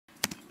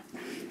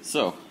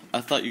So,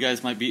 I thought you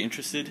guys might be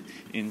interested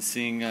in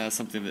seeing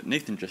something that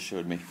Nathan just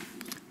showed me.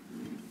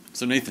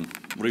 So Nathan,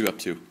 what are you up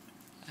to?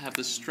 I have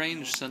this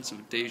strange sense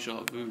of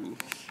deja vu.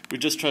 We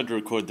just tried to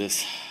record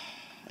this,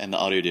 and the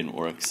audio didn't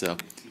work, so...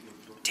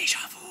 Deja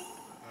vu!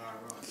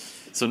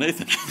 So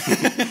Nathan,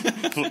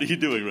 what are you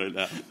doing right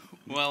now?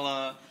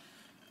 Well,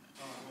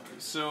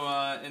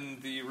 in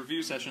the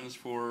review sessions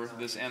for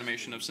this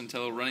animation of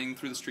Centella running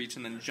through the streets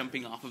and then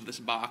jumping off of this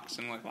box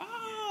and like,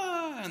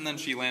 ah, and then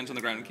she lands on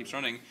the ground and keeps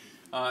running,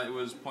 it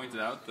was pointed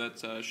out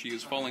that she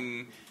is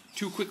falling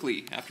too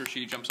quickly after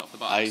she jumps off the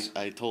box.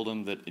 I told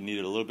him that it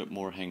needed a little bit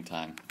more hang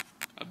time.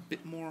 A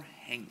bit more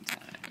hang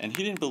time. And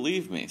he didn't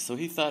believe me, so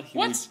he thought he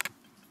What? would...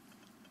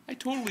 I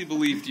totally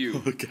believed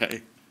you.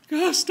 Okay.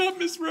 God, stop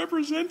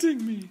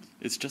misrepresenting me.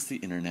 It's just the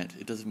internet.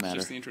 It doesn't matter.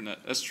 Just the internet.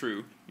 That's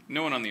true.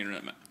 No one on the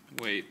internet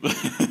Wait.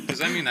 Does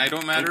that mean I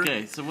don't matter?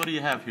 Okay, so what do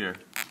you have here?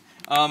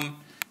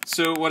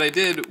 So what I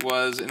did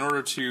was, in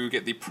order to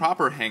get the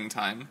proper hang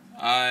time,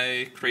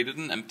 I created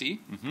an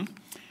empty,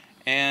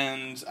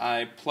 and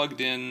I plugged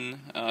in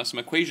some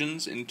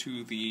equations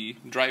into the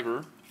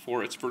driver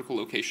for its vertical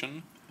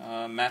location,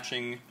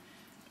 matching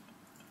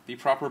the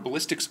proper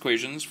ballistics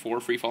equations for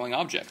free-falling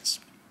objects.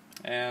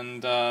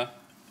 And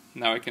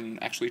now I can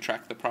actually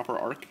track the proper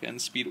arc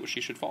and speed at which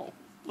she should fall.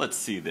 Let's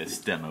see this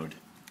demoed.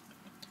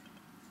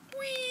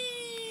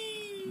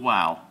 Whee!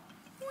 Wow.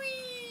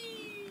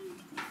 Whee!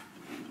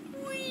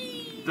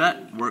 Whee!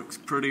 That works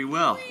pretty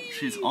well.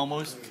 She's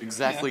almost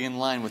exactly in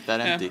line with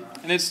that empty.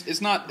 And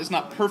it's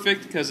not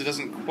perfect because it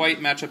doesn't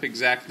quite match up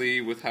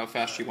exactly with how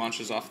fast she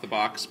launches off the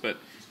box, but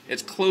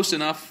it's close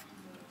enough.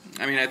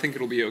 I mean, I think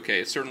it'll be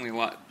okay. It's certainly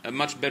a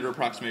much better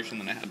approximation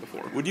than I had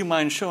before. Would you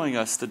mind showing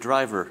us the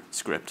driver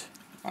script?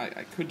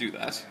 I could do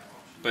that,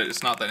 but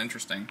it's not that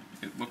interesting.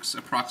 It looks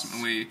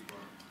approximately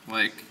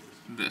like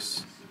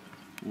this.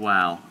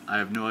 Wow, I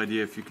have no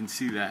idea if you can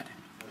see that.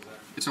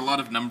 It's a lot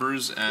of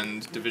numbers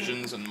and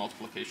divisions and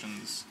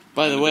multiplications.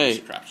 By the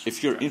way,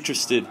 if you're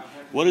interested,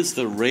 what is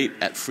the rate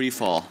at free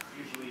fall?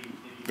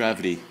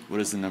 Gravity,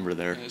 what is the number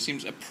there? It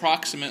seems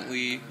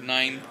approximately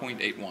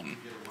 9.81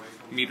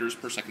 meters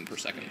per second per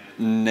second.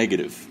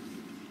 Negative.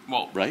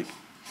 Well, right?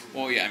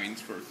 Well, yeah, I mean,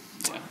 for...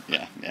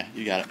 Yeah,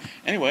 you got it.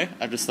 Anyway,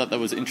 I just thought that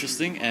was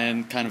interesting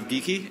and kind of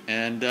geeky,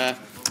 and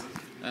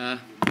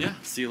yeah,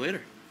 see you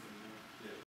later.